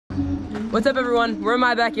What's up everyone? We're in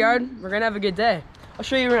my backyard. We're gonna have a good day. I'll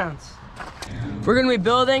show you around. We're gonna be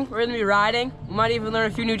building, we're gonna be riding. We might even learn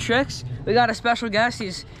a few new tricks. We got a special guest,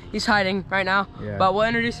 he's hiding right now. Yeah. But we'll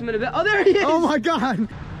introduce him in a bit. Oh, there he is! Oh my God!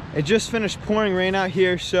 It just finished pouring rain out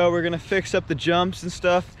here, so we're gonna fix up the jumps and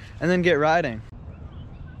stuff and then get riding.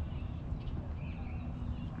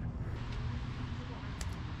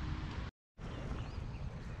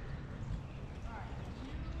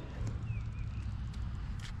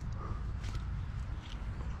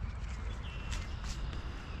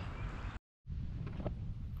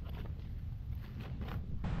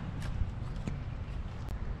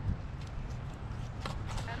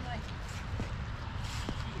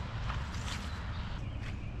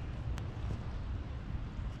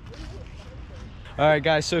 All right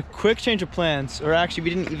guys, so quick change of plans, or actually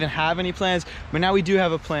we didn't even have any plans, but now we do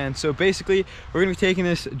have a plan. So basically we're gonna be taking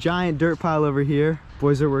this giant dirt pile over here,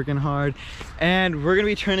 boys are working hard, and we're gonna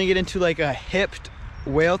be turning it into like a hipped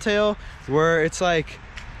whale tail, where it's like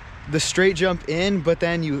the straight jump in, but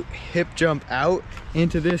then you hip jump out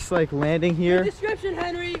into this like landing here. Good description,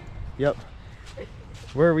 Henry. Yep.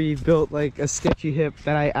 Where we built like a sketchy hip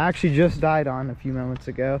that I actually just died on a few moments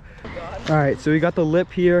ago. Oh, all right, so we got the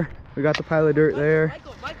lip here. We got the pile of dirt there,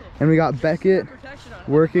 and we got Beckett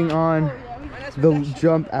working on the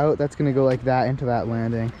jump out that's gonna go like that into that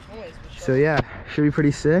landing. So yeah, should be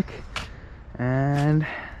pretty sick. And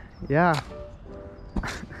yeah,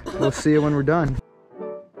 we'll see you when we're done.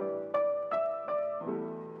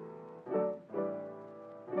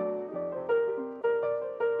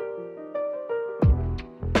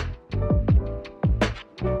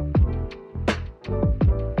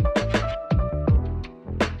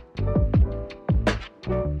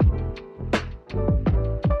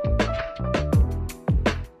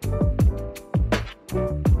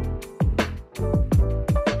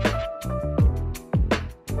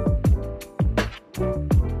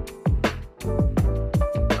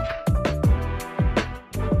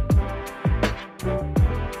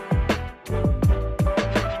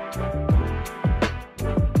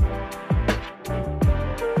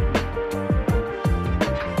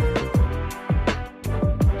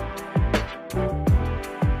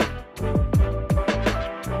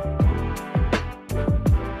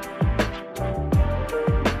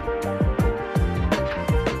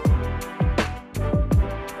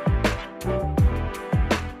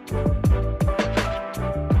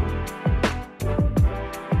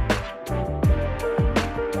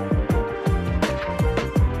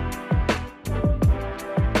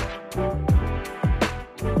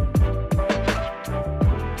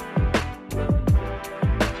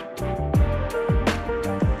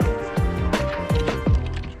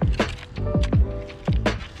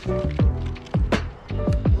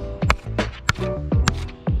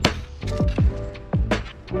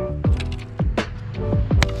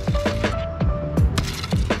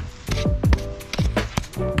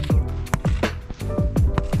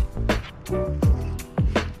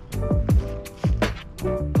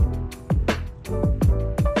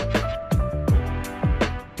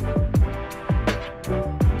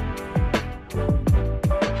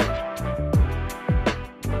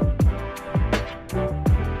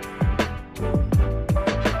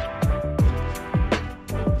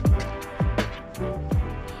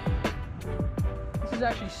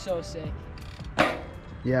 Actually so sick.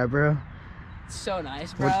 Yeah, bro. So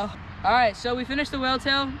nice, bro. All right, so we finished the whale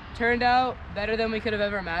tail. Turned out better than we could have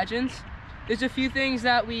ever imagined. There's a few things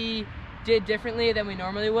that we did differently than we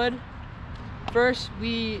normally would. First,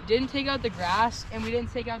 we didn't take out the grass and we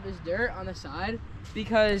didn't take out this dirt on the side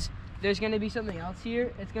because there's gonna be something else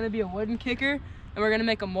here. It's gonna be a wooden kicker, and we're gonna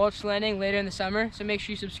make a mulch landing later in the summer. So make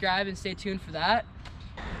sure you subscribe and stay tuned for that.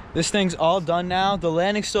 This thing's all done now. The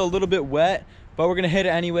landing's still a little bit wet, but we're gonna hit it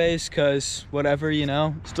anyways, cause whatever, you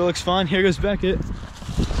know, still looks fun. Here goes Beckett.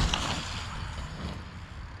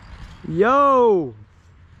 Yo,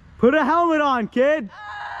 put a helmet on, kid.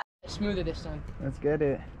 Smoother this time. Let's get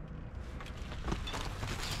it.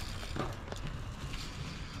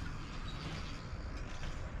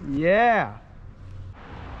 Yeah.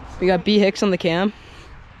 We got B Hicks on the cam.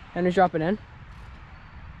 Henry's dropping in.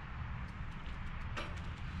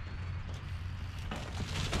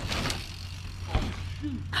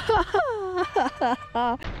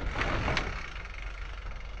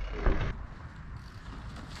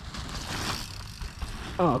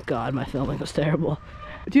 Oh God, my filming was terrible.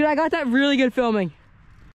 Dude, I got that really good filming.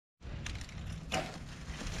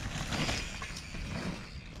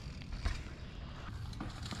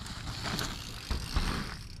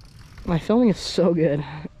 My filming is so good.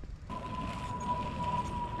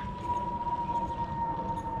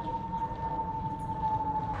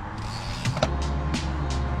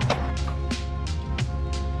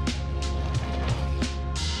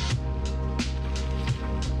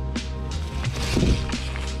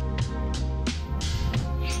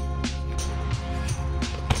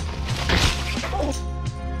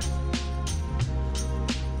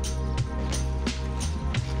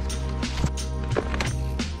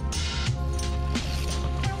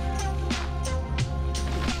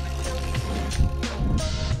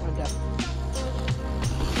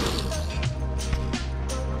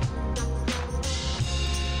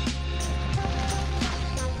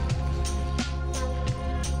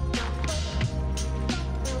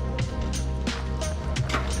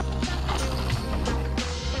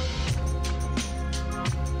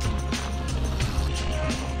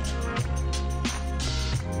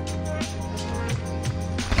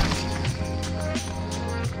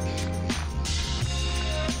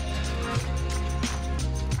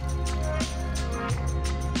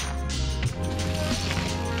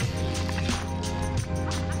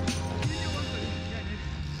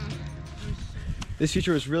 This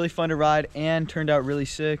feature was really fun to ride and turned out really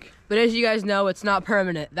sick. But as you guys know, it's not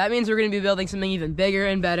permanent. That means we're going to be building something even bigger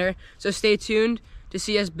and better. So stay tuned to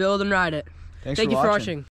see us build and ride it. Thank you for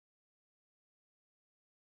watching.